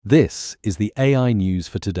This is the AI news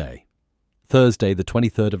for today, Thursday, the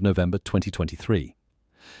 23rd of November, 2023.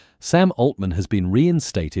 Sam Altman has been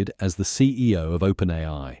reinstated as the CEO of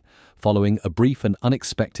OpenAI, following a brief and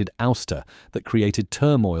unexpected ouster that created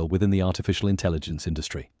turmoil within the artificial intelligence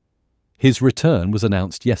industry. His return was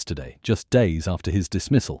announced yesterday, just days after his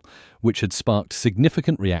dismissal, which had sparked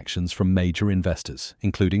significant reactions from major investors,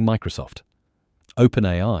 including Microsoft.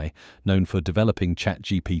 OpenAI, known for developing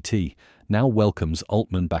ChatGPT, now welcomes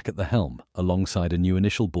Altman back at the helm, alongside a new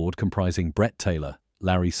initial board comprising Brett Taylor,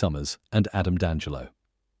 Larry Summers, and Adam D'Angelo.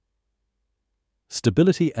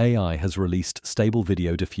 Stability AI has released Stable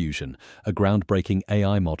Video Diffusion, a groundbreaking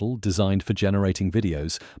AI model designed for generating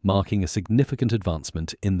videos, marking a significant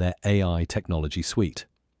advancement in their AI technology suite.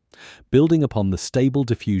 Building upon the Stable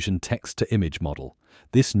Diffusion text-to-image model,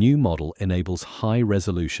 this new model enables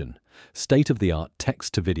high-resolution, state-of-the-art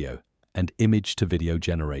text-to-video and image-to-video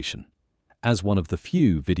generation. As one of the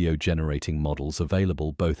few video-generating models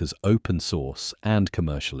available both as open source and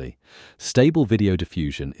commercially, Stable Video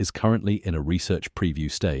Diffusion is currently in a research preview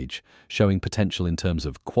stage, showing potential in terms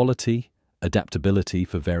of quality, adaptability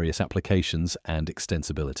for various applications, and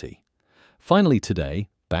extensibility. Finally today,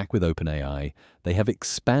 back with OpenAI, they have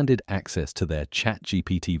expanded access to their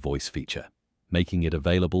ChatGPT voice feature, making it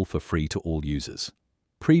available for free to all users.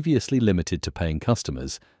 Previously limited to paying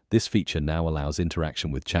customers, this feature now allows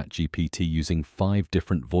interaction with ChatGPT using 5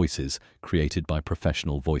 different voices created by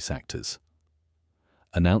professional voice actors.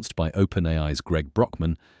 Announced by OpenAI's Greg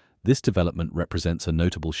Brockman, this development represents a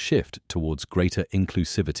notable shift towards greater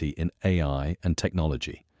inclusivity in AI and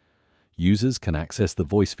technology. Users can access the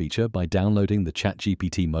voice feature by downloading the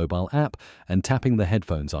ChatGPT mobile app and tapping the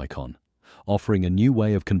headphones icon, offering a new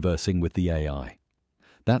way of conversing with the AI.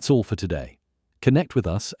 That's all for today. Connect with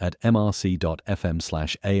us at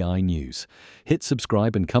mrc.fm/AI news. Hit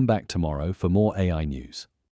subscribe and come back tomorrow for more AI news.